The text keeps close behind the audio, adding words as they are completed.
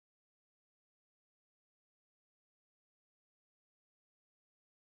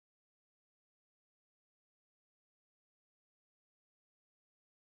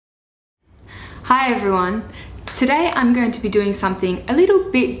Hi everyone! Today I'm going to be doing something a little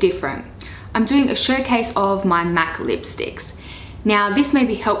bit different. I'm doing a showcase of my MAC lipsticks. Now this may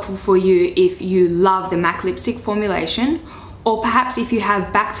be helpful for you if you love the MAC lipstick formulation, or perhaps if you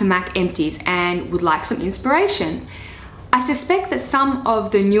have back to MAC empties and would like some inspiration. I suspect that some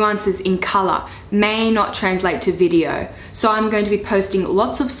of the nuances in colour may not translate to video, so I'm going to be posting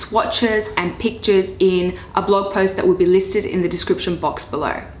lots of swatches and pictures in a blog post that will be listed in the description box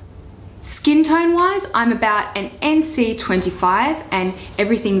below. Skin tone wise, I'm about an NC 25 and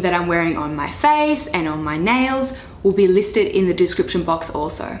everything that I'm wearing on my face and on my nails will be listed in the description box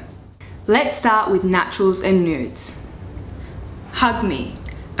also. Let's start with naturals and nudes. Hug Me,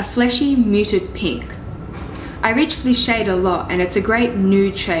 a fleshy muted pink. I reach for this shade a lot and it's a great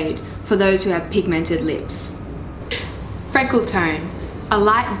nude shade for those who have pigmented lips. Freckle Tone, a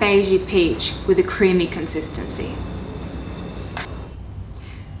light beigey peach with a creamy consistency.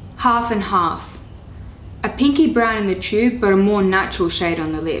 Half and Half, a pinky brown in the tube but a more natural shade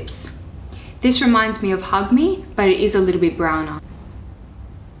on the lips. This reminds me of Hug Me, but it is a little bit browner.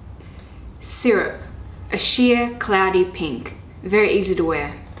 Syrup, a sheer cloudy pink, very easy to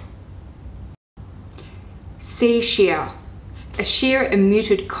wear. Sea Sheer, a sheer and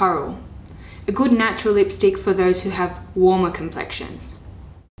muted coral, a good natural lipstick for those who have warmer complexions.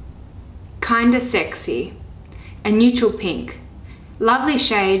 Kinda Sexy, a neutral pink, lovely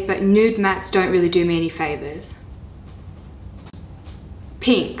shade but nude mattes don't really do me any favours.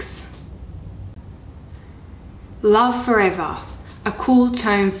 Pinks, Love Forever, a cool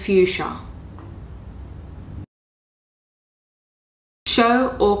tone fuchsia.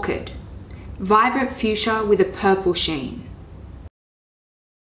 Show Orchid, vibrant fuchsia with a purple sheen.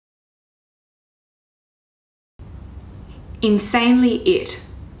 Insanely It,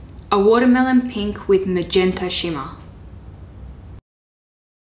 a watermelon pink with magenta shimmer.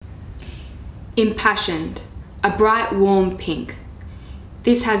 Impassioned, a bright warm pink.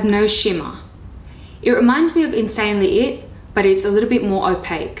 This has no shimmer. It reminds me of Insanely It, but it's a little bit more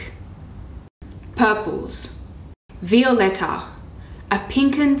opaque. Purples, Violetta, a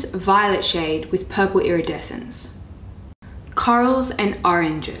pinkened violet shade with purple iridescence. Corals and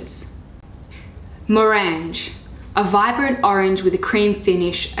Oranges. Morange, a vibrant orange with a cream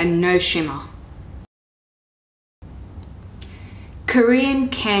finish and no shimmer. Korean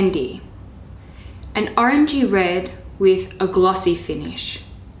Candy, an orangey red with a glossy finish.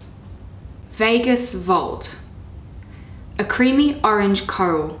 Vegas Vault, a creamy orange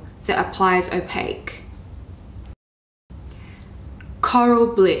coral that applies opaque.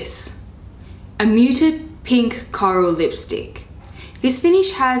 Coral Bliss, a muted pink coral lipstick. This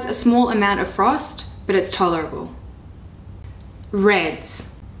finish has a small amount of frost, but it's tolerable.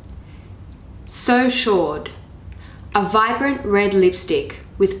 Reds, So Short, a vibrant red lipstick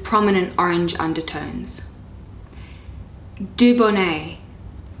with prominent orange undertones. Dubonnet,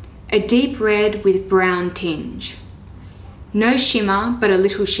 a deep red with brown tinge. No shimmer, but a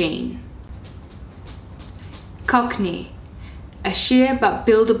little sheen. Cockney, a sheer but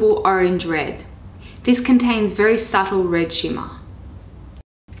buildable orange red. This contains very subtle red shimmer.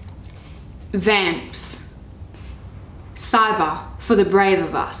 Vamps, Cyber for the brave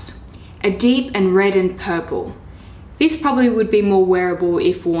of us, a deep and red and purple. This probably would be more wearable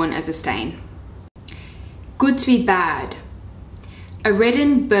if worn as a stain. Good to Be Bad, a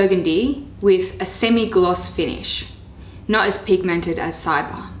reddened burgundy with a semi-gloss finish, not as pigmented as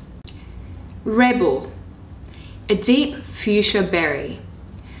Cyber. Rebel, a deep fuchsia berry,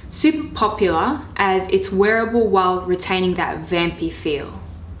 super popular as it's wearable while retaining that vampy feel.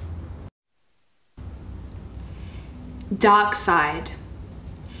 Dark Side,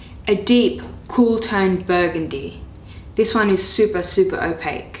 a deep, cool toned burgundy. This one is super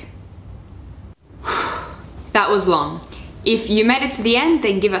opaque. That was long. If you made it to the end,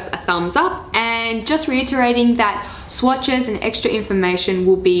 then give us a thumbs up, and just reiterating that swatches and extra information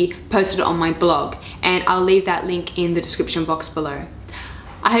will be posted on my blog, and I'll leave that link in the description box below.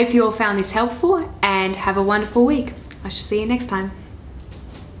 I hope you all found this helpful and have a wonderful week. I shall see you next time.